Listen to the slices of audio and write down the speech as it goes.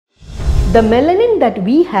The melanin that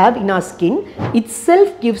we have in our skin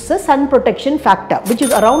itself gives a sun protection factor, which is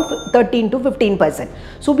around 13 to 15%.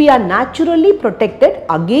 So we are naturally protected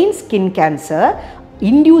against skin cancer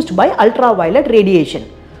induced by ultraviolet radiation.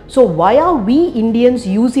 So why are we Indians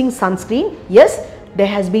using sunscreen? Yes, there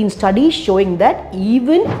has been studies showing that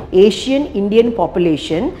even Asian Indian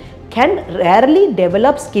population can rarely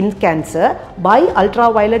develop skin cancer by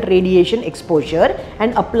ultraviolet radiation exposure,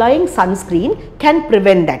 and applying sunscreen can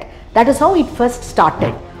prevent that. That is how it first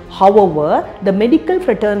started. However, the medical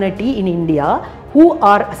fraternity in India who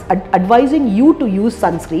are advising you to use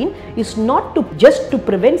sunscreen is not just to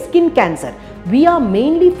prevent skin cancer. We are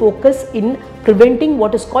mainly focused in preventing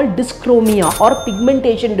what is called dyschromia or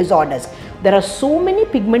pigmentation disorders. There are so many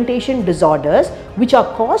pigmentation disorders which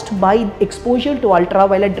are caused by exposure to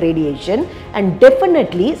ultraviolet radiation, and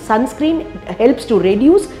definitely sunscreen helps to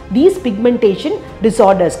reduce these pigmentation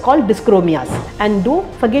disorders called dyschromias. And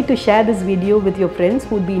don't forget to share this video with your friends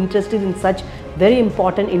who would be interested in such very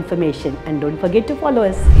important information, and don't forget to follow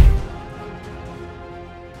us.